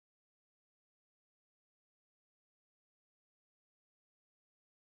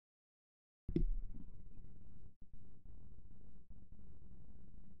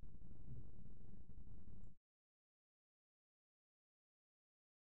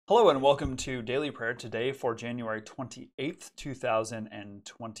Hello and welcome to Daily Prayer today for January 28th,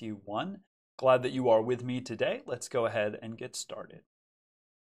 2021. Glad that you are with me today. Let's go ahead and get started.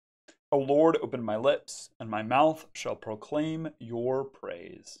 O Lord, open my lips, and my mouth shall proclaim your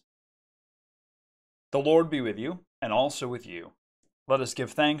praise. The Lord be with you, and also with you. Let us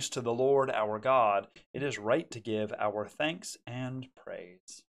give thanks to the Lord our God. It is right to give our thanks and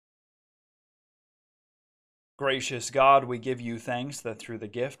praise. Gracious God, we give you thanks that through the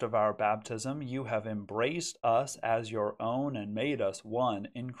gift of our baptism you have embraced us as your own and made us one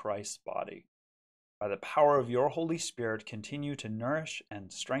in Christ's body. By the power of your Holy Spirit, continue to nourish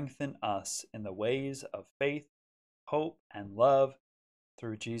and strengthen us in the ways of faith, hope, and love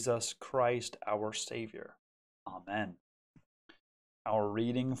through Jesus Christ our Savior. Amen. Our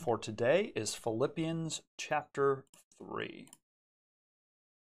reading for today is Philippians chapter 3.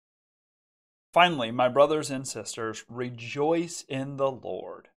 Finally, my brothers and sisters, rejoice in the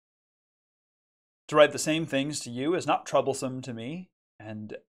Lord. To write the same things to you is not troublesome to me,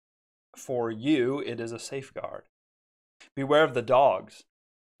 and for you it is a safeguard. Beware of the dogs,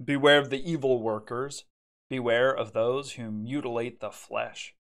 beware of the evil workers, beware of those who mutilate the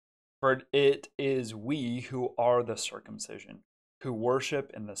flesh. For it is we who are the circumcision, who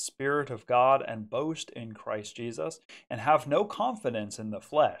worship in the Spirit of God and boast in Christ Jesus, and have no confidence in the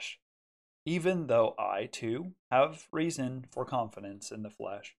flesh, even though I, too, have reason for confidence in the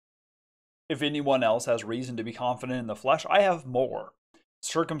flesh. If anyone else has reason to be confident in the flesh, I have more.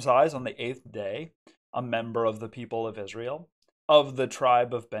 Circumcised on the 8th day, a member of the people of Israel, of the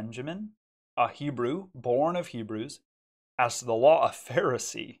tribe of Benjamin, a Hebrew, born of Hebrews, as to the law, a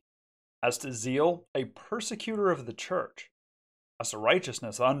Pharisee, as to zeal, a persecutor of the church, as to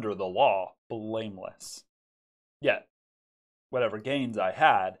righteousness under the law, blameless. Yet, whatever gains I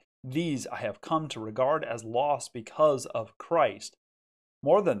had, these I have come to regard as loss because of Christ.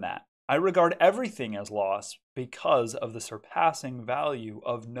 More than that, I regard everything as loss because of the surpassing value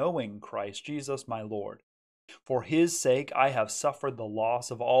of knowing Christ Jesus my Lord. For his sake I have suffered the loss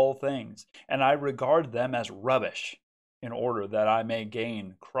of all things, and I regard them as rubbish, in order that I may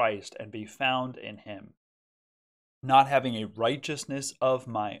gain Christ and be found in him, not having a righteousness of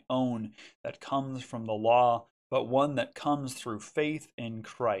my own that comes from the law, but one that comes through faith in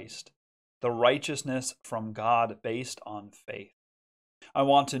Christ, the righteousness from God based on faith. I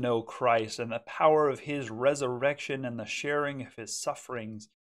want to know Christ and the power of his resurrection and the sharing of his sufferings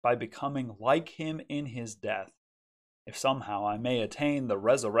by becoming like him in his death, if somehow I may attain the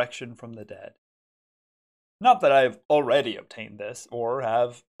resurrection from the dead. Not that I have already obtained this or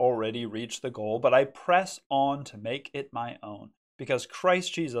have already reached the goal, but I press on to make it my own, because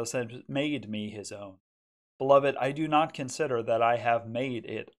Christ Jesus has made me his own. Beloved, I do not consider that I have made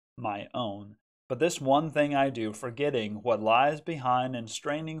it my own, but this one thing I do, forgetting what lies behind and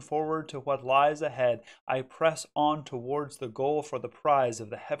straining forward to what lies ahead, I press on towards the goal for the prize of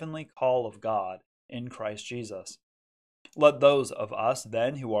the heavenly call of God in Christ Jesus. Let those of us,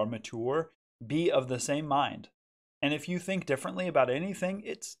 then, who are mature, be of the same mind. And if you think differently about anything,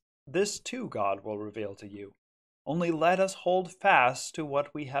 it's this too God will reveal to you. Only let us hold fast to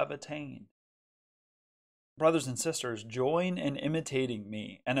what we have attained. Brothers and sisters, join in imitating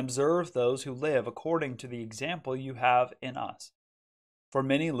me and observe those who live according to the example you have in us. For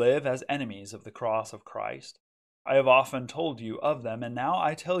many live as enemies of the cross of Christ. I have often told you of them, and now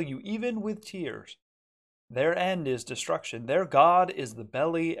I tell you even with tears. Their end is destruction. Their God is the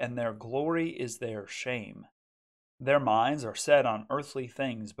belly, and their glory is their shame. Their minds are set on earthly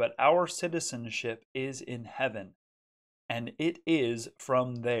things, but our citizenship is in heaven. And it is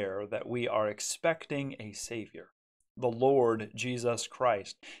from there that we are expecting a Savior, the Lord Jesus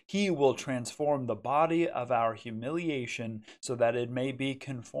Christ. He will transform the body of our humiliation so that it may be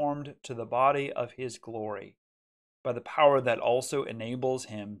conformed to the body of his glory, by the power that also enables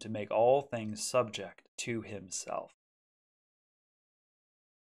him to make all things subject to himself.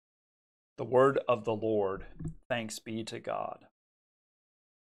 The word of the Lord. Thanks be to God.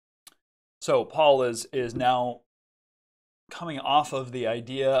 So Paul is now coming off of the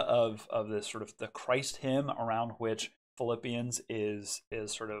idea of this sort of the Christ hymn around which Philippians is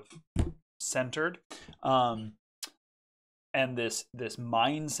sort of centered, and this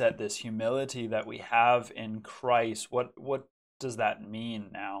mindset, this humility that we have in Christ. What does that mean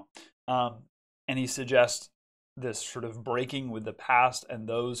now? And he suggests this sort of breaking with the past and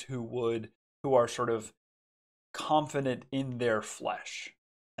those who are sort of confident in their flesh.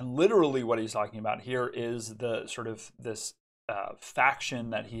 And literally what he's talking about here is the sort of this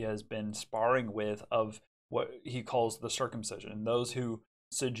faction that he has been sparring with of what he calls the circumcision. Those who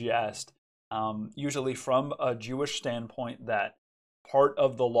suggest, usually from a Jewish standpoint, that part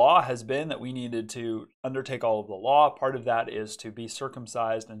of the law has been that we needed to undertake all of the law. Part of that is to be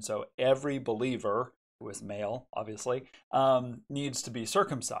circumcised. And so every believer, who is male, obviously, needs to be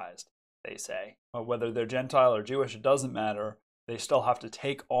circumcised, they say. Whether they're Gentile or Jewish, it doesn't matter. They still have to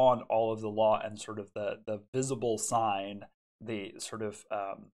take on all of the law, and sort of the visible sign, the sort of,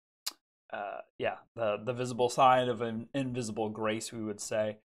 the visible sign of an invisible grace, we would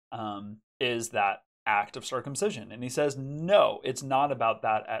say, is that act of circumcision. And he says, no, it's not about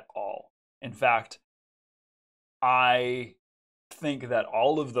that at all. In fact, I think that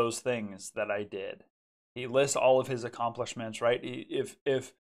all of those things that I did, he lists all of his accomplishments, right? If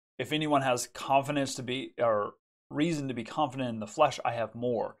anyone has confidence to be, or reason to be confident in the flesh, I have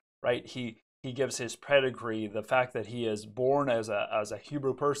more, right? He gives his pedigree, the fact that he is born as a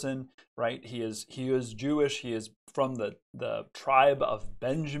Hebrew person, right? He is Jewish. He is from the tribe of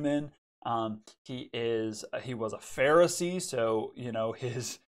Benjamin. He was a Pharisee, so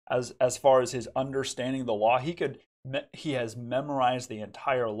as far as his understanding the law, he has memorized the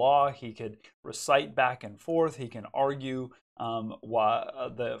entire law. He could recite back and forth. He can argue from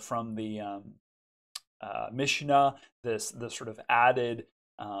the Mishnah, this sort of added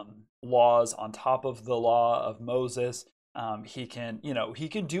laws on top of the law of Moses. He can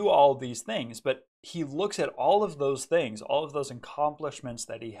do all these things, but he looks at all of those things, all of those accomplishments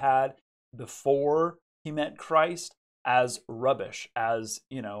that he had before he met Christ, as rubbish, as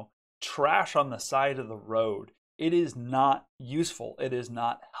trash on the side of the road. It is not useful. It is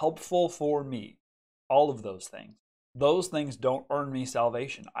not helpful for me. All of those things. Those things don't earn me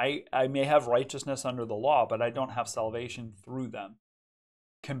salvation. I may have righteousness under the law, but I don't have salvation through them.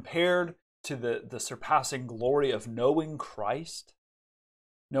 Compared to the surpassing glory of knowing Christ,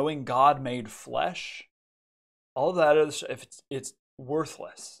 knowing God made flesh, all of that it's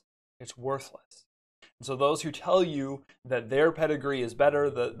worthless. It's worthless. And so those who tell you that their pedigree is better,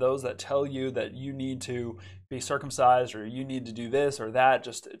 those that tell you that you need to be circumcised or you need to do this or that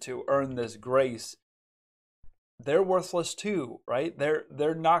just to earn this grace, they're worthless too, right?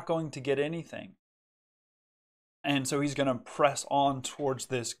 They're not going to get anything. And so he's going to press on towards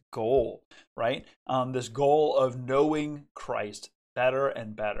this goal, right? This goal of knowing Christ better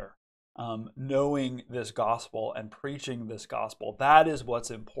and better, knowing this gospel and preaching this gospel. That is what's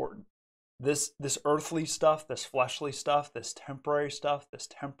important. This earthly stuff, this fleshly stuff, this temporary stuff, this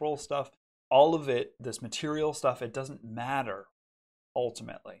temporal stuff, all of it, this material stuff, it doesn't matter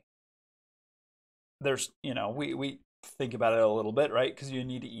ultimately. There's, we think about it a little bit, right? Because you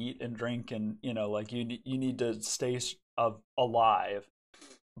need to eat and drink, and you need to stay alive.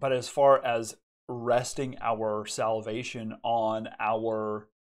 But as far as resting our salvation on our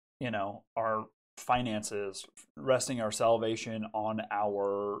finances, resting our salvation on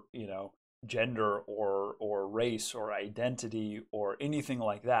our gender or race or identity or anything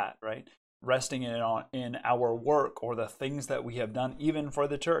like that, right? Resting it in our work or the things that we have done, even for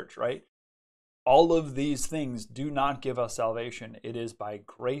the church, right? All of these things do not give us salvation. It is by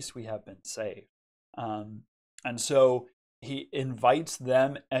grace we have been saved. And so he invites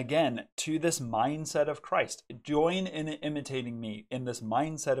them again to this mindset of Christ. Join in imitating me in this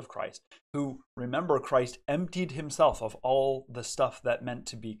mindset of Christ, who, remember, Christ emptied himself of all the stuff that meant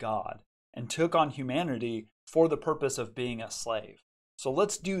to be God and took on humanity for the purpose of being a slave. So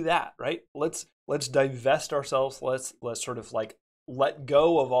let's do that, right? Let's divest ourselves. Let's sort of like let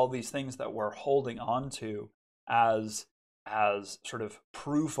go of all these things that we're holding on to as sort of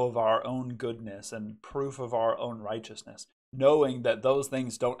proof of our own goodness and proof of our own righteousness, knowing that those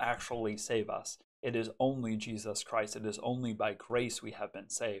things don't actually save us. It is only Jesus Christ. It is only by grace we have been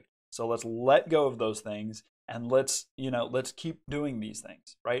saved. So let's let go of those things and let's keep doing these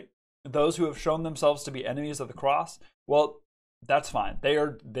things, right? Those who have shown themselves to be enemies of the cross, well, that's fine. They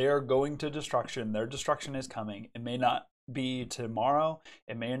are going to destruction. Their destruction is coming. It may not be tomorrow,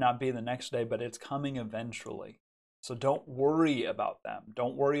 it may not be the next day, but it's coming eventually. So don't worry about them.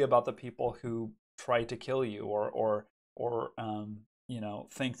 Don't worry about the people who try to kill you or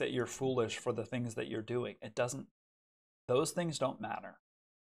think that you're foolish for the things that you're doing. Those things don't matter.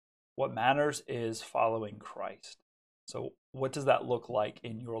 What matters is following Christ. So what does that look like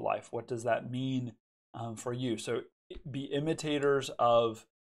in your life? What does that mean for you? So be imitators of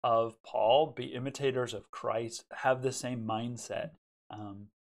Paul, be imitators of Christ, have the same mindset.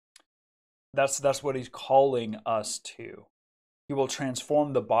 That's what he's calling us to. He will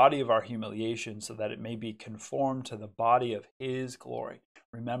transform the body of our humiliation so that it may be conformed to the body of his glory.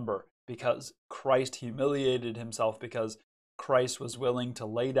 Remember, because Christ humiliated himself, because Christ was willing to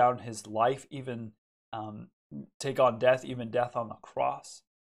lay down his life, even take on death, even death on the cross.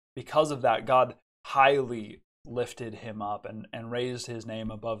 Because of that, God highly lifted him up and raised his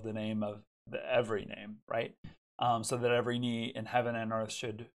name above the name of every name, right? So that every knee in heaven and earth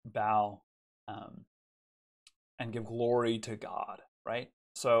should bow and give glory to God, right?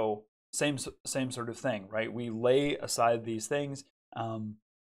 So same sort of thing, right? We lay aside these things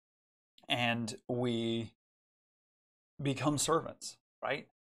and we become servants, right?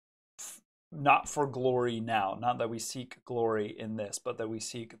 Not for glory now, not that we seek glory in this, but that we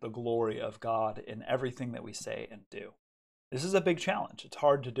seek the glory of God in everything that we say and do. This is a big challenge. It's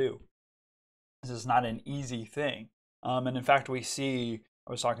hard to do. This is not an easy thing. And in fact, I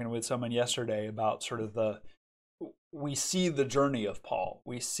was talking with someone yesterday about sort of we see the journey of Paul.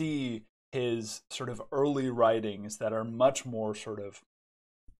 We see his sort of early writings that are much more sort of,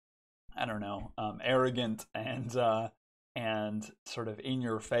 arrogant and sort of in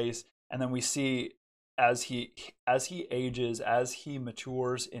your face. And then we see as he ages, as he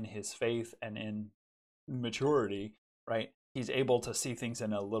matures in his faith and in maturity, right? He's able to see things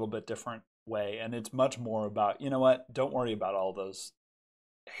in a little bit different way. And it's much more about, you know what, don't worry about all those.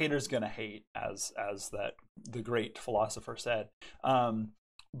 Haters gonna hate, as that the great philosopher said.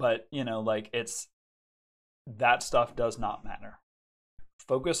 But it's that stuff does not matter.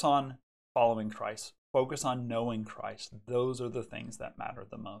 Focus on following Christ. Focus on knowing Christ. Those are the things that matter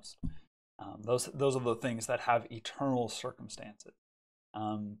the most. Those are the things that have eternal circumstances.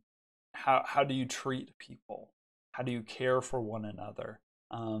 How do you treat people? How do you care for one another?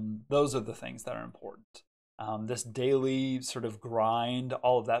 Those are the things that are important. This daily sort of grind,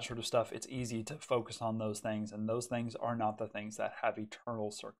 all of that sort of stuff, it's easy to focus on those things, and those things are not the things that have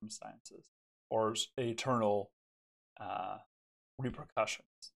eternal circumstances or eternal repercussions.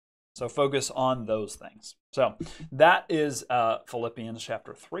 So focus on those things. So that is Philippians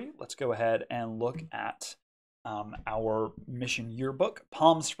chapter 3. Let's go ahead and look at our mission yearbook.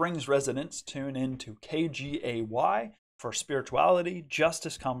 Palm Springs residents tune in to KGAY for spirituality,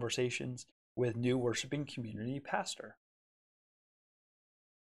 justice conversations with new worshiping community pastor.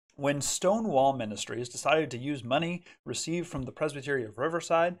 When Stonewall Ministries decided to use money received from the Presbyterian of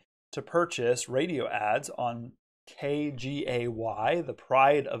Riverside to purchase radio ads on KGAY, the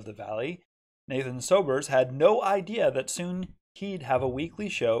pride of the valley, Nathan Sobers had no idea that soon he'd have a weekly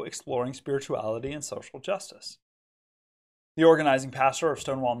show exploring spirituality and social justice. The organizing pastor of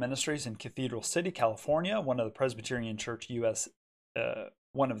Stonewall Ministries in Cathedral City, California, one of the Presbyterian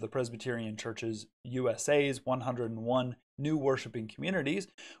Churches USA's 101 new worshiping communities,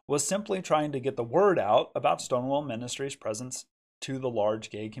 was simply trying to get the word out about Stonewall Ministries' presence to the large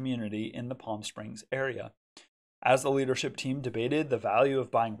gay community in the Palm Springs area. As the leadership team debated the value of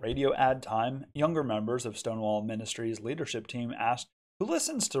buying radio ad time, younger members of Stonewall Ministries' leadership team asked, "Who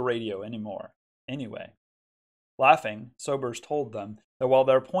listens to radio anymore? Anyway?" Laughing, Sobers told them that while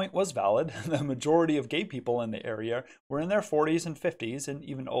their point was valid, the majority of gay people in the area were in their 40s and 50s and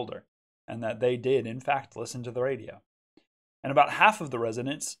even older, and that they did, in fact, listen to the radio. And about half of the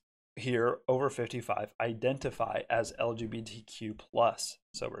residents here, over 55, identify as LGBTQ+,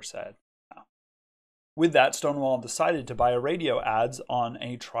 Sobers said. Wow. With that, Stonewall decided to buy radio ads on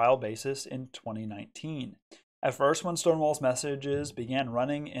a trial basis in 2019. At first, when Stonewall's messages began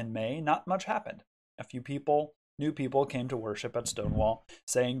running in May, not much happened. A few new people came to worship at Stonewall,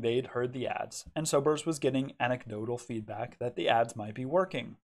 saying they'd heard the ads, and Sobers was getting anecdotal feedback that the ads might be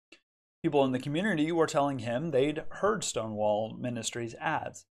working. People in the community were telling him they'd heard Stonewall Ministries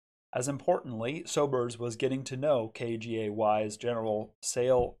ads. As importantly, Sobers was getting to know KGAY's general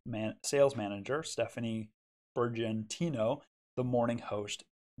sales manager, Stephanie Bergentino, the morning host,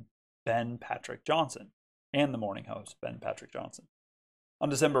 Ben Patrick Johnson. On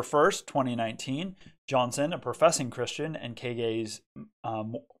December 1st, 2019, Johnson, a professing Christian and KGAY's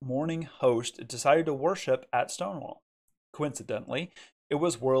morning host, decided to worship at Stonewall. Coincidentally, it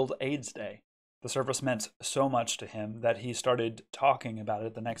was World AIDS Day. The service meant so much to him that he started talking about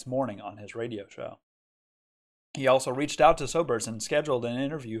it the next morning on his radio show. He also reached out to Sobers and scheduled an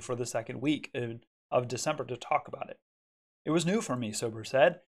interview for the second week of December to talk about it. "It was new for me," Sobers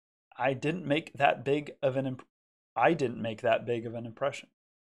said. I didn't make that big of an impression.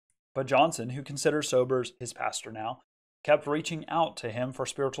 But Johnson, who considers Sobers his pastor now, kept reaching out to him for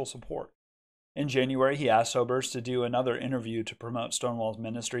spiritual support. In January, he asked Sobers to do another interview to promote Stonewall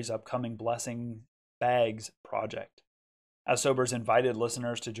Ministries' upcoming Blessing Bags project. As Sobers invited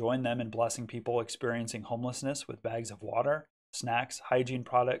listeners to join them in blessing people experiencing homelessness with bags of water, snacks, hygiene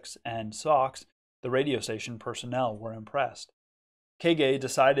products, and socks, the radio station personnel were impressed. KGAY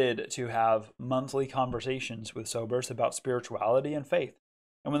decided to have monthly conversations with Sobers about spirituality and faith.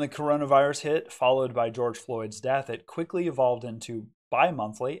 And when the coronavirus hit, followed by George Floyd's death, it quickly evolved into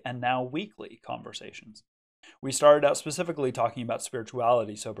bi-monthly and now weekly conversations. We started out specifically talking about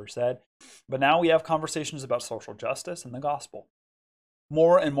spirituality, Sober said, but now we have conversations about social justice and the gospel.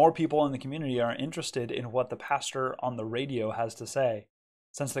 More and more people in the community are interested in what the pastor on the radio has to say.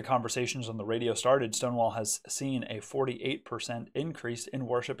 Since the conversations on the radio started, Stonewall has seen a 48% increase in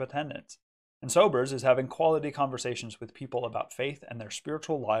worship attendance. And Sobers is having quality conversations with people about faith and their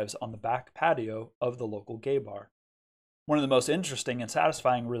spiritual lives on the back patio of the local gay bar. One of the most interesting and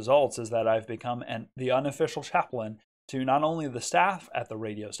satisfying results is that I've become the unofficial chaplain to not only the staff at the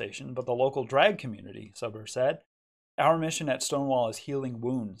radio station, but the local drag community, Sobers said. Our mission at Stonewall is healing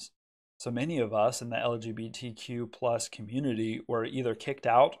wounds. So many of us in the LGBTQ plus community were either kicked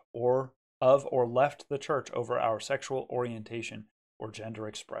out or left the church over our sexual orientation or gender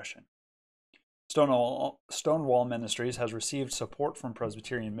expression. Stonewall Ministries has received support from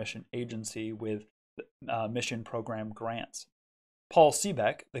Presbyterian Mission Agency with mission program grants. Paul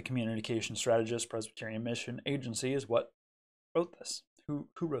Seebeck, the communication strategist, Presbyterian Mission Agency, is what wrote this. Who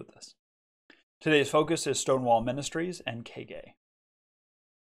wrote this? Today's focus is Stonewall Ministries and KGay.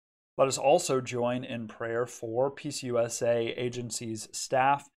 Let us also join in prayer for PCUSA agency's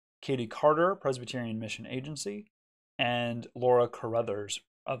staff, Katie Carter, Presbyterian Mission Agency, and Laura Carruthers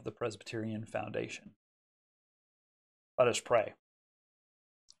of the Presbyterian Foundation. Let us pray.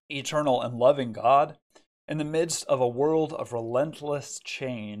 Eternal and loving God, in the midst of a world of relentless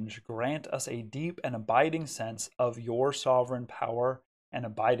change, grant us a deep and abiding sense of your sovereign power and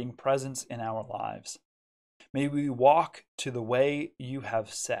abiding presence in our lives. May we walk to the way you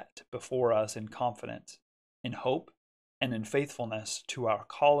have set before us in confidence, in hope, and in faithfulness to our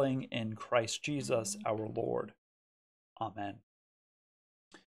calling in Christ Jesus our Lord. Amen.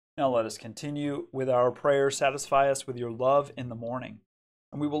 Now let us continue with our prayer. Satisfy us with your love in the morning,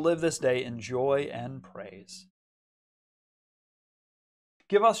 and we will live this day in joy and praise.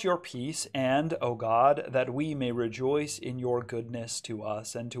 Give us your peace, and, O God, that we may rejoice in your goodness to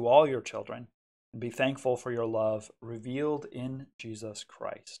us and to all your children, and be thankful for your love revealed in Jesus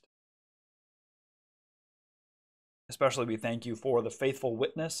Christ. Especially we thank you for the faithful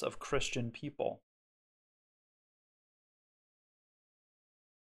witness of Christian people.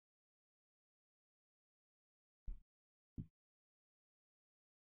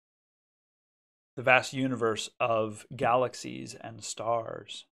 The vast universe of galaxies and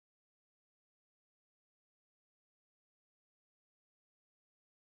stars.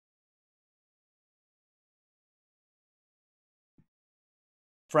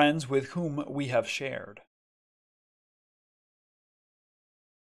 Friends with whom we have shared.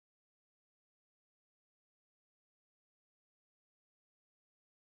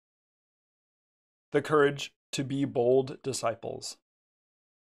 The courage to be bold disciples.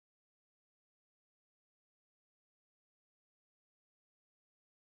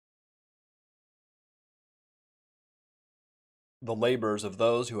 The labors of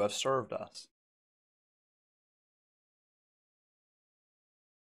those who have served us.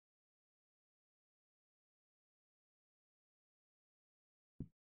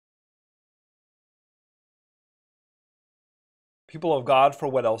 People of God, for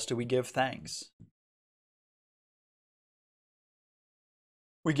what else do we give thanks?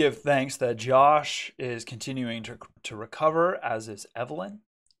 We give thanks that Josh is continuing to recover, as is Evelyn.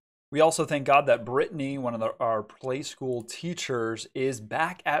 We also thank God that Brittany, one of our play school teachers, is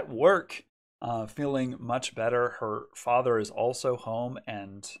back at work, feeling much better. Her father is also home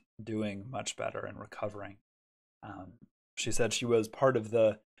and doing much better and recovering. She said she was part of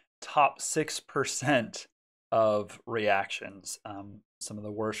the top 6% of reactions, some of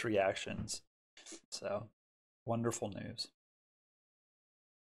the worst reactions. So, wonderful news.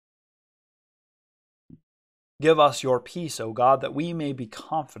 Give us your peace, O God, that we may be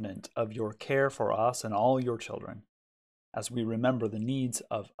confident of your care for us and all your children, as we remember the needs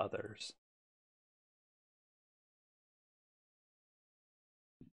of others.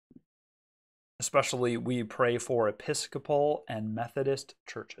 Especially we pray for Episcopal and Methodist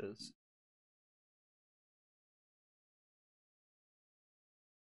churches.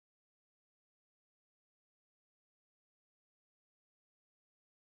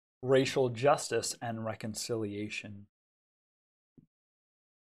 Racial justice and reconciliation.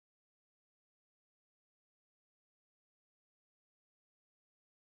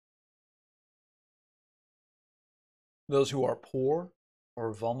 Those who are poor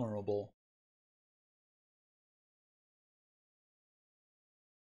or vulnerable.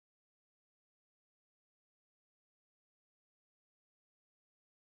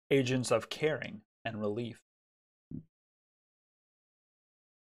 Agents of caring and relief.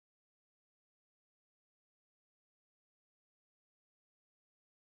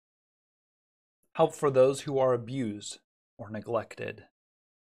 help for those who are abused or neglected.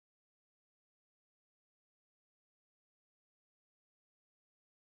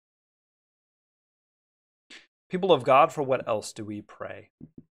 People of God, for what else do we pray?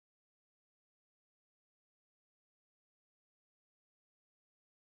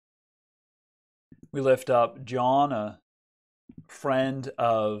 We lift up John, a friend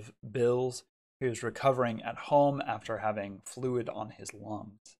of Bill's, who is recovering at home after having fluid on his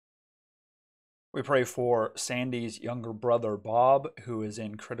lungs. We pray for Sandy's younger brother, Bob, who is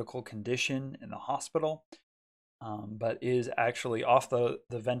in critical condition in the hospital, but is actually off the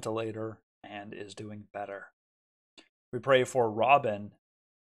ventilator and is doing better. We pray for Robin,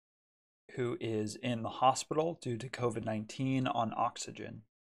 who is in the hospital due to COVID-19 on oxygen.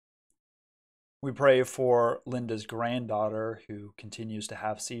 We pray for Linda's granddaughter, who continues to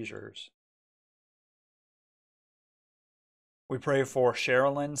have seizures. We pray for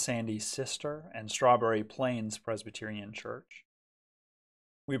Sherilyn, Sandy's sister, and Strawberry Plains Presbyterian Church.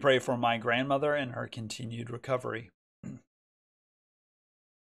 We pray for my grandmother and her continued recovery.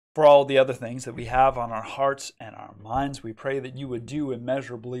 For all the other things that we have on our hearts and our minds, we pray that you would do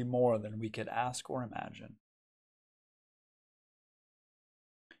immeasurably more than we could ask or imagine.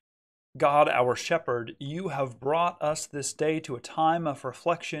 God, our shepherd, you have brought us this day to a time of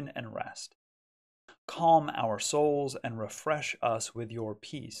reflection and rest. Calm our souls and refresh us with your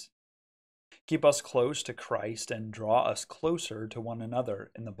peace. Keep us close to Christ and draw us closer to one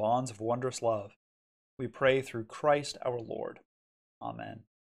another in the bonds of wondrous love. We pray through Christ our Lord. Amen.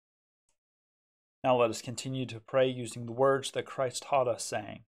 Now let us continue to pray using the words that Christ taught us,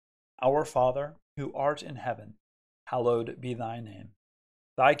 saying, Our Father, who art in heaven, hallowed be thy name.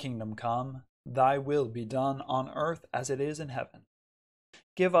 Thy kingdom come, thy will be done on earth as it is in heaven.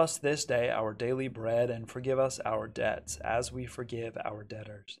 Give us this day our daily bread, and forgive us our debts, as we forgive our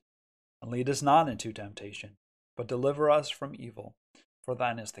debtors. And lead us not into temptation, but deliver us from evil. For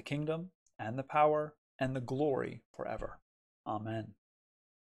thine is the kingdom, and the power, and the glory forever. Amen.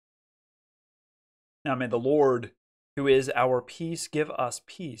 Now may the Lord, who is our peace, give us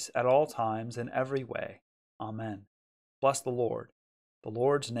peace at all times in every way. Amen. Bless the Lord. The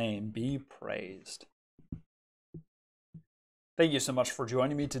Lord's name be praised. Thank you so much for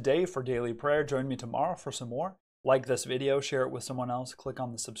joining me today for Daily Prayer. Join me tomorrow for some more. Like this video, share it with someone else, click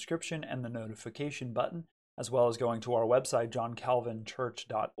on the subscription and the notification button, as well as going to our website,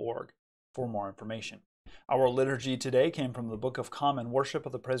 johncalvinchurch.org, for more information. Our liturgy today came from the Book of Common Worship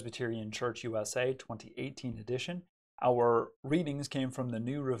of the Presbyterian Church USA, 2018 edition. Our readings came from the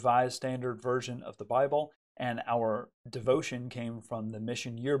New Revised Standard Version of the Bible, and our devotion came from the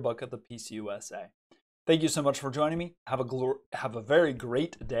Mission Yearbook of the PCUSA. Thank you so much for joining me. Have a very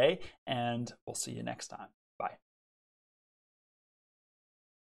great day, and we'll see you next time. Bye.